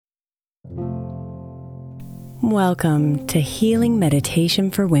Welcome to Healing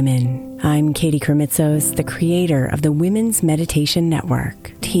Meditation for Women. I'm Katie Kremitzos, the creator of the Women's Meditation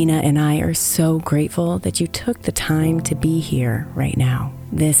Network. Tina and I are so grateful that you took the time to be here right now.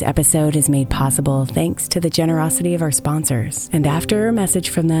 This episode is made possible thanks to the generosity of our sponsors. And after a message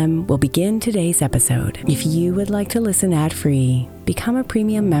from them, we'll begin today's episode. If you would like to listen ad-free, become a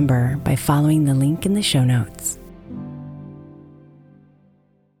premium member by following the link in the show notes.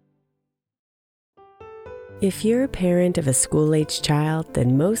 If you're a parent of a school-aged child,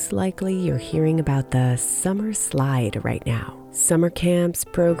 then most likely you're hearing about the summer slide right now. Summer camps,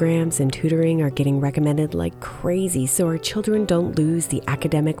 programs, and tutoring are getting recommended like crazy so our children don't lose the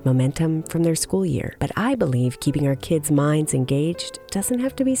academic momentum from their school year. But I believe keeping our kids' minds engaged doesn't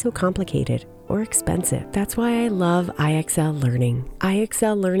have to be so complicated or expensive. That's why I love IXL Learning.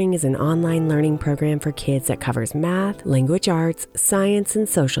 IXL Learning is an online learning program for kids that covers math, language arts, science, and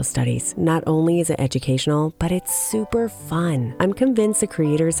social studies. Not only is it educational, but it's super fun. I'm convinced the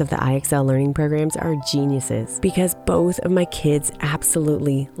creators of the IXL Learning programs are geniuses because both of my kids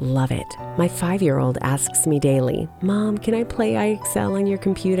absolutely love it. My 5-year-old asks me daily, "Mom, can I play IXL on your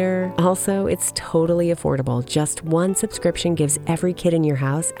computer?" Also, it's totally affordable. Just one subscription gives every kid in your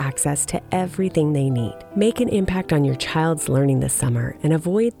house access to everything they need. Make an impact on your child's learning this summer and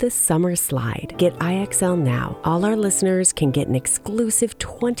avoid the summer slide. Get IXL now. All our listeners can get an exclusive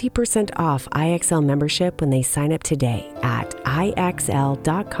 20% off IXL membership when they sign up today at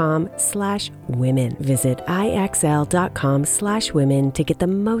IXL.com/women. Visit IXL.com/women to get the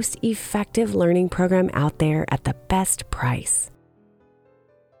most effective learning program out there at the best price.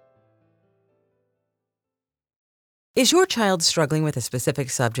 Is your child struggling with a specific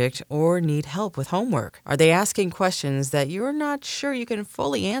subject or need help with homework? Are they asking questions that you're not sure you can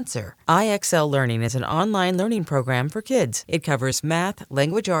fully answer? IXL Learning is an online learning program for kids. It covers math,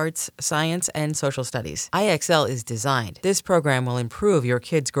 language arts, science, and social studies. IXL is designed. This program will improve your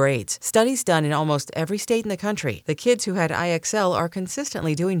kids' grades. Studies done in almost every state in the country. The kids who had IXL are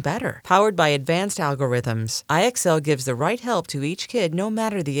consistently doing better. Powered by advanced algorithms, IXL gives the right help to each kid no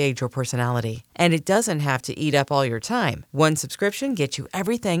matter the age or personality. And it doesn't have to eat up all your time. One subscription gets you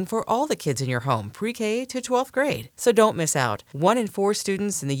everything for all the kids in your home, pre-K to 12th grade. So don't miss out. 1 in 4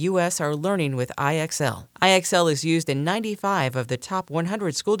 students in the U.S. are learning with IXL. IXL is used in 95 of the top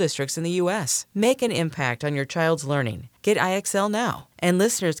 100 school districts in the U.S. Make an impact on your child's learning. Get IXL now. And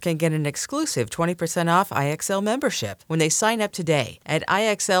listeners can get an exclusive 20% off IXL membership when they sign up today at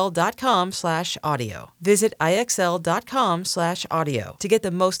IXL.com/audio. Visit IXL.com/audio to get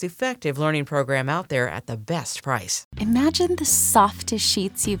the most effective learning program out there at the best price. Imagine the softest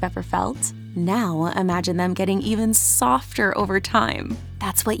sheets you've ever felt. Now imagine them getting even softer over time.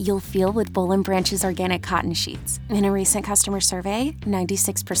 That's what you'll feel with Boll & Branch's organic cotton sheets. In a recent customer survey,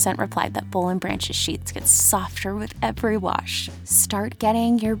 96% replied that Boll & Branch's sheets get softer with every wash. Start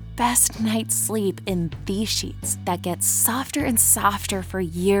getting your best night's sleep in these sheets that get softer and softer for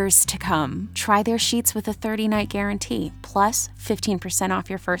years to come. Try their sheets with a 30-night guarantee, plus 15% off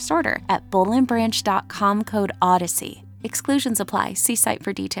your first order at bollandbranch.com code Odyssey. Exclusions apply. See site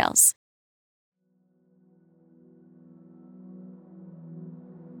for details.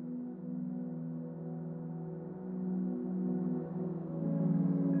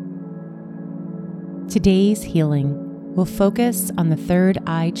 Today's healing will focus on the third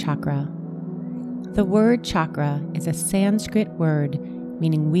eye chakra. The word chakra is a Sanskrit word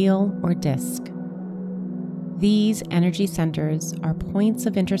meaning wheel or disc. These energy centers are points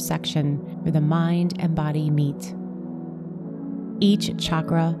of intersection where the mind and body meet. Each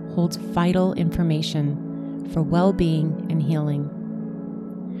chakra holds vital information for well-being and healing.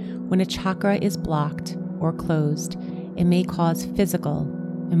 When a chakra is blocked or closed, it may cause physical,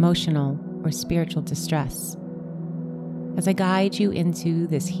 emotional, or spiritual distress. As I guide you into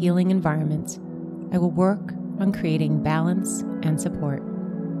this healing environment, I will work on creating balance and support.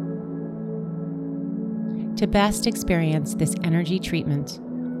 To best experience this energy treatment,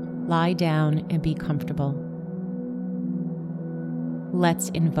 lie down and be comfortable. Let's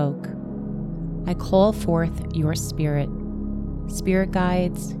invoke. I call forth your spirit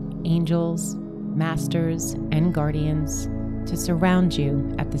guides, angels, masters, and guardians to surround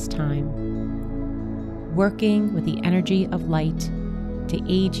you at this time, working with the energy of light to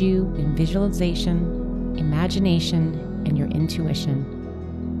aid you in visualization, imagination, and your intuition.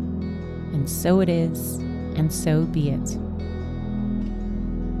 And so it is, and so be it.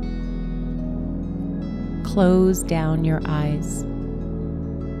 Close down your eyes.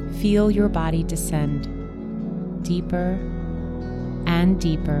 Feel your body descend deeper and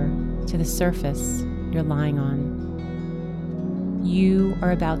deeper to the surface you're lying on. You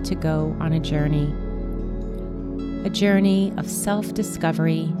are about to go on a journey a journey of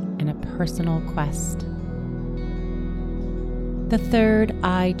self-discovery and a personal quest. The third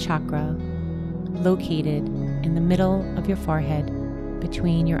eye chakra, located in the middle of your forehead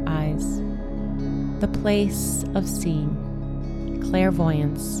between your eyes, the place of seeing,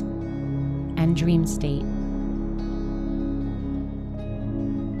 clairvoyance, and dream state.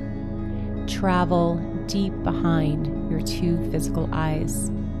 Travel deep behind your two physical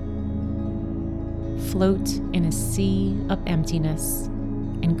eyes. Float in a sea of emptiness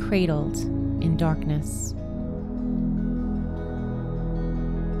and cradled in darkness.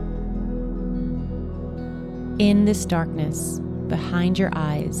 In this darkness, behind your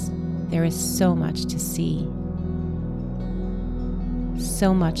eyes, there is so much to see,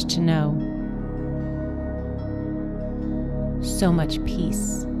 so much to know, so much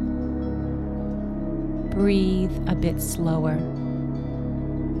peace. Breathe a bit slower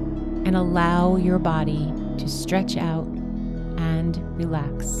and allow your body to stretch out and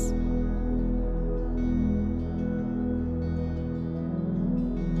relax.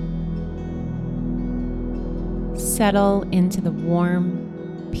 Settle into the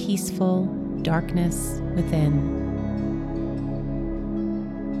warm, peaceful darkness within.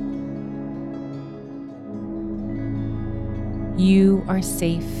 You are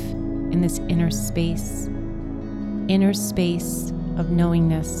safe in this inner space of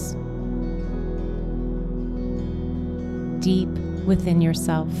knowingness, deep within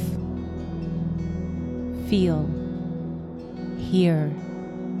yourself. Feel, hear,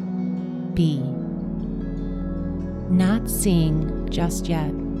 be. Not seeing just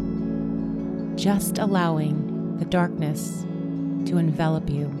yet, just allowing the darkness to envelop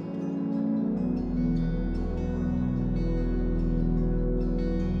you.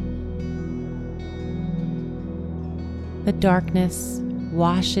 The darkness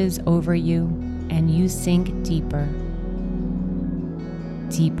washes over you and you sink deeper,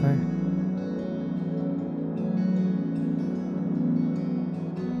 deeper.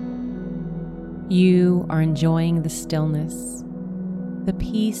 You are enjoying the stillness, the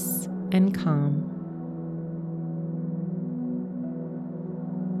peace and calm.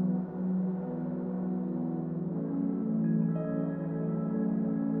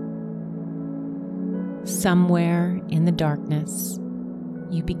 Somewhere in the darkness,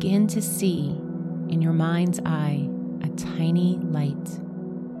 you begin to see in your mind's eye a tiny light,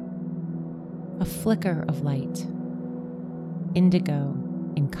 a flicker of light, indigo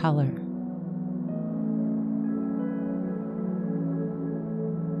in color.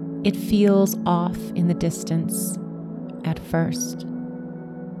 It feels off in the distance at first,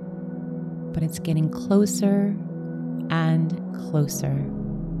 but it's getting closer and closer.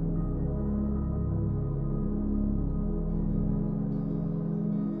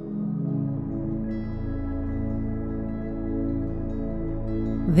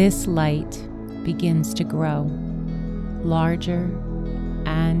 This light begins to grow larger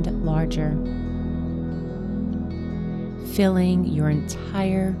and larger, filling your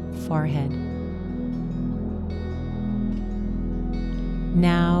entire forehead.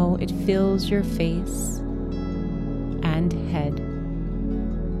 Now it fills your face and head.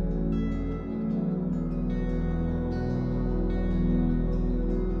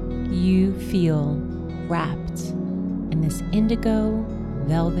 You feel wrapped in this indigo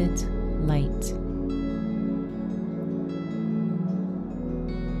velvet light.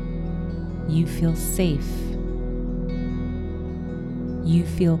 You feel safe. You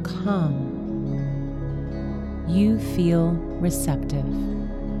feel calm. You feel receptive.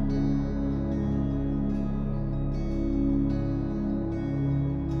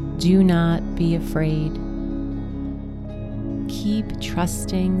 Do not be afraid. Keep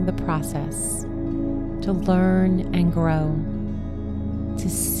trusting the process to learn and grow, to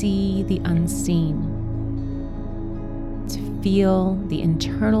see the unseen, to feel the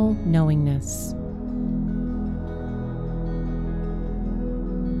internal knowingness.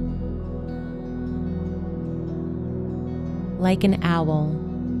 Like an owl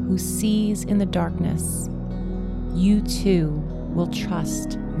who sees in the darkness, you too will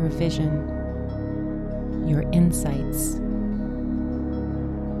trust your vision, your insights.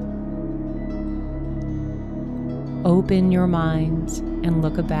 Open your mind and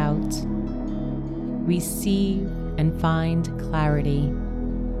look about. Receive and find clarity.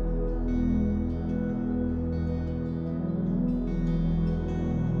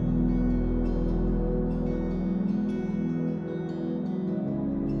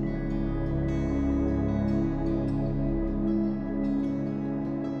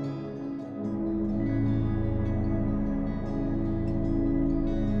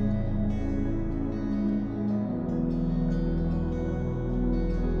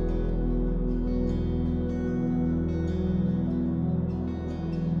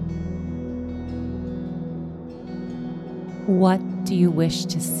 What do you wish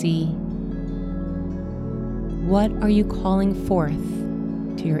to see? What are you calling forth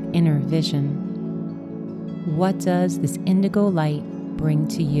to your inner vision? What does this indigo light bring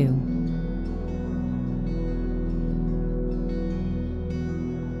to you?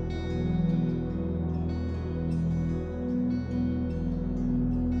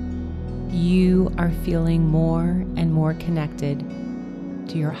 You are feeling more and more connected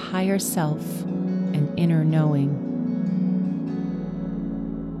to your higher self and inner knowing.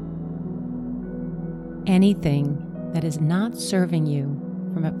 Anything that is not serving you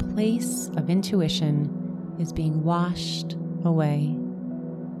from a place of intuition is being washed away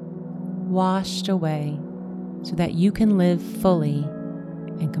so that you can live fully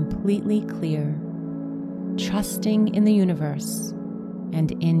and completely clear, trusting in the universe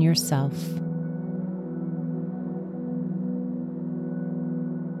and in yourself.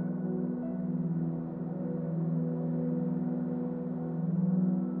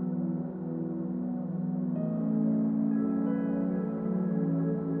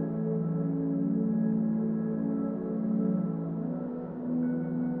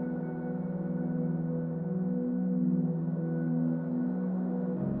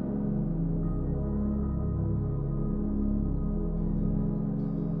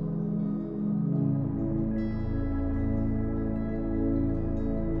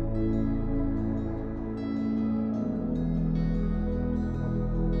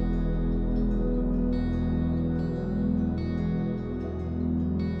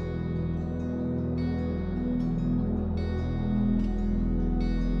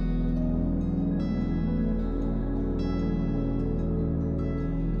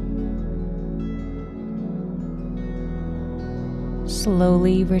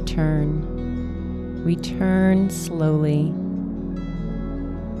 Slowly return slowly.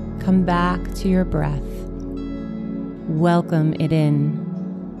 Come back to your breath. Welcome it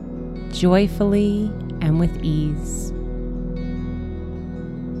in, joyfully and with ease.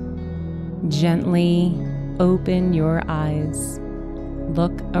 Gently open your eyes.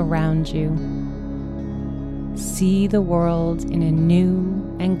 Look around you. See the world in a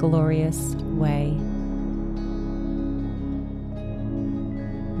new and glorious way.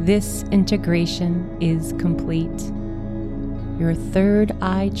 This integration is complete. Your third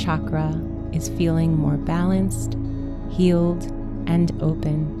eye chakra is feeling more balanced, healed, and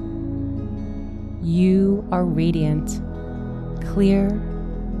open. You are radiant, clear,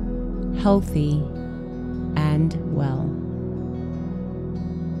 healthy, and well.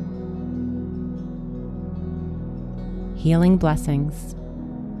 Healing blessings.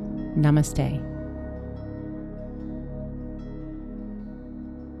 Namaste.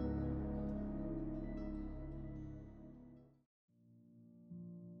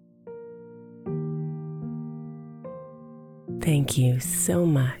 Thank you so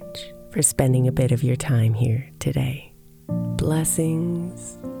much for spending a bit of your time here today.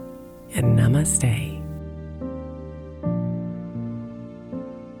 Blessings and namaste.